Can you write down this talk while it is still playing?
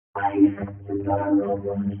I just got on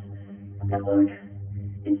Roblox, and look,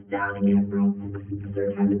 it's down again, bro.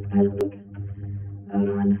 Third time it's been, look. Hold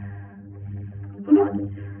on. Hold on.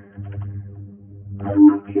 I'm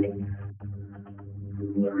not kidding.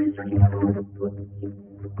 We're restarting my Roblox.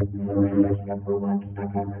 We're restarting my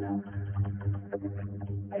Roblox.com right now.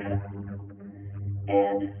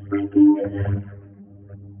 And freaking,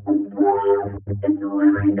 it's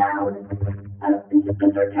literally down. This is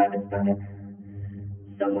the third time it's done it.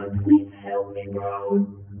 Someone please help me, bro.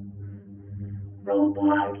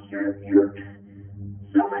 Roblox, you're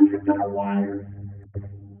someone tripped on a wire.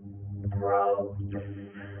 Bro.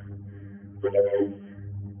 Look at this.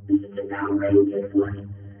 This is just outrageous. Look.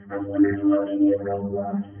 I'm literally loading in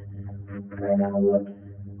Roblox. Right now, look.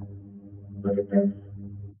 Look at this.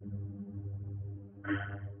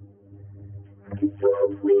 Can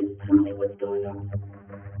someone please tell me what's going on?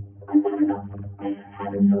 I've had enough. I've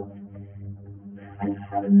had enough. I've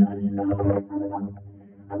had enough.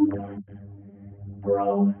 I'm done.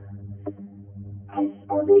 Bro.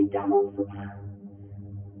 Are they down for...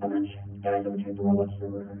 I'm gonna check, guys, I'm gonna check the Roblox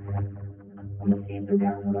server. I'm gonna see if they're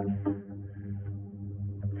down. Hold on.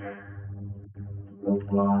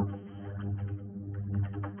 Roblox.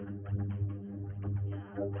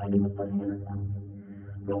 I'm typing this on here.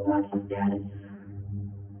 Roblox status.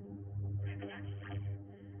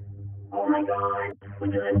 Oh my god!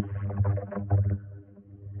 Look at this.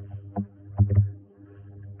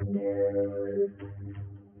 Nerd.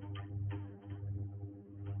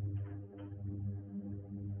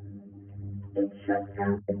 It just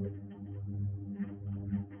happened.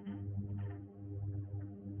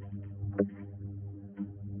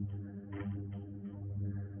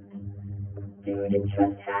 Dude, it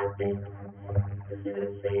just happened. This is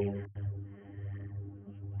insane.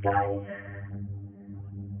 Guys,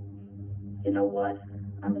 you know what?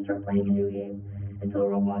 I'm gonna start playing a new game until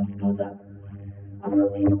Roblox goes up. I'm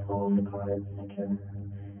gonna leave a poll in the comments section.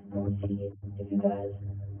 I want to see if you guys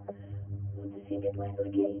want to see me play the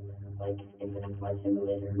game, like Infinite Flight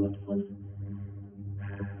Simulator, Liftless,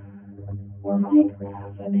 or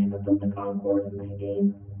Minecraft. I may have built the Concord in that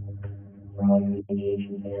game. For all you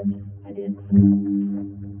aviation fans, I did.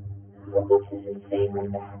 Roblox is insane right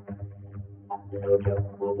now. No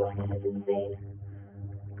joke, Roblox is insane.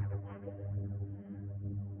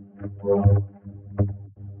 Bro,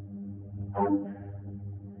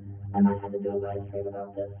 I might have to do a live stream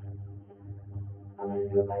about this. I'm gonna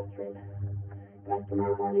do a live stream. Guys,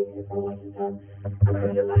 tomorrow morning, if Roblox is done, I'm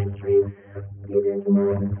gonna do a live stream. Be there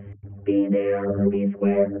tomorrow. Be there or be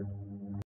square.